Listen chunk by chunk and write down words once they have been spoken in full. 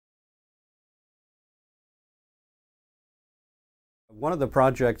One of the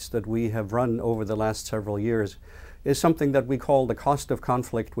projects that we have run over the last several years is something that we call the cost of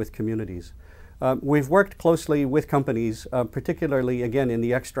conflict with communities. We've worked closely with companies, particularly again in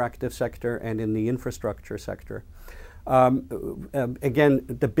the extractive sector and in the infrastructure sector. Again,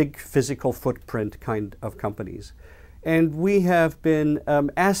 the big physical footprint kind of companies. And we have been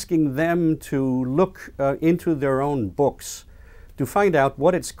asking them to look into their own books to find out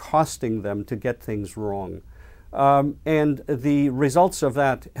what it's costing them to get things wrong. And the results of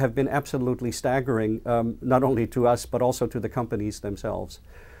that have been absolutely staggering, not only to us, but also to the companies themselves.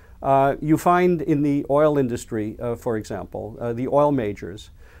 You find in the oil industry, for example, the oil majors,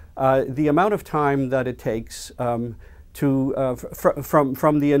 the amount of time that it takes from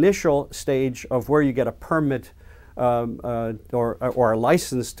the initial stage of where you get a permit or a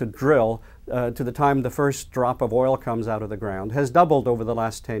license to drill to the time the first drop of oil comes out of the ground has doubled over the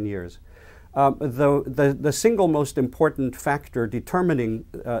last 10 years. The single most important factor determining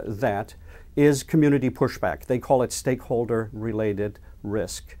that is community pushback. They call it stakeholder-related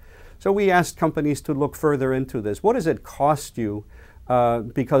risk. So we asked companies to look further into this. What does it cost you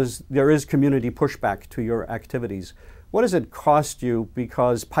because there is community pushback to your activities? What does it cost you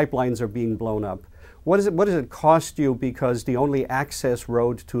because pipelines are being blown up? What does it cost you because the only access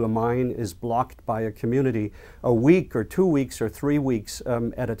road to a mine is blocked by a community a week or 2 weeks or 3 weeks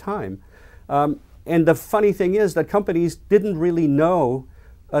at a time? And the funny thing is that companies didn't really know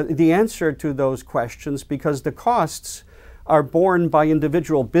the answer to those questions because the costs are borne by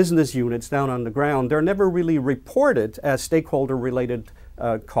individual business units down on the ground. They're never really reported as stakeholder-related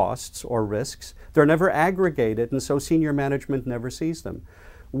costs or risks. They're never aggregated, and so senior management never sees them.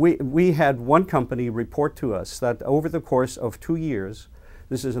 We had one company report to us that over the course of 2 years,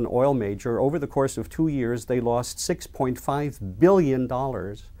 this is an oil major, over the course of 2 years, they lost $6.5 billion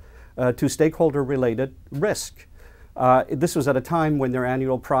to stakeholder-related risk. This was at a time when their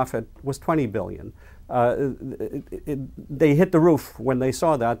annual profit was $20 billion. They hit the roof when they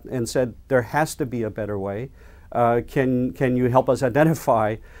saw that and said, there has to be a better way. Can you help us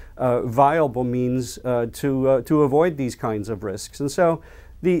identify viable means to avoid these kinds of risks? And so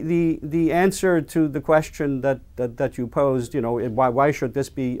the answer to the question that you posed, why should this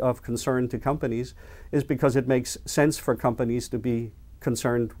be of concern to companies, is because it makes sense for companies to be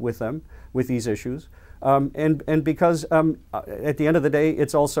concerned with them, with these issues. And because at the end of the day,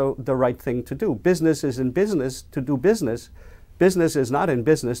 it's also the right thing to do. Business is in business to do business. Business is not in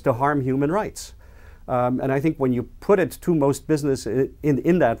business to harm human rights. And I think when you put it to most business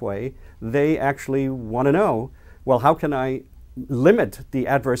in that way, they actually want to know, well, how can I limit the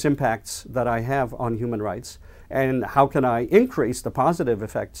adverse impacts that I have on human rights? And how can I increase the positive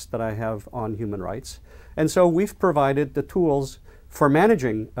effects that I have on human rights? And so we've provided the tools for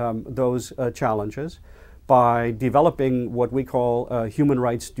managing those challenges by developing what we call a human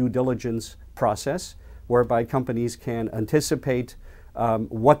rights due diligence process, whereby companies can anticipate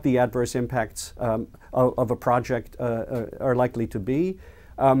what the adverse impacts of a project are likely to be,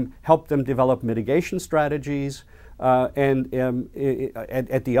 help them develop mitigation strategies, and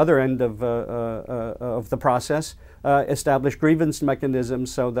at the other end of the process, establish grievance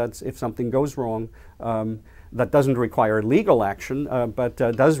mechanisms so that if something goes wrong, that doesn't require legal action, but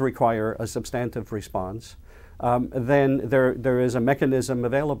does require a substantive response, then there is a mechanism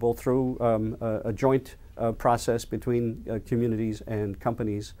available through a joint process between communities and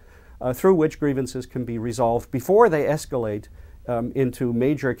companies through which grievances can be resolved before they escalate into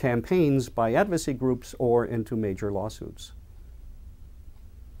major campaigns by advocacy groups or into major lawsuits.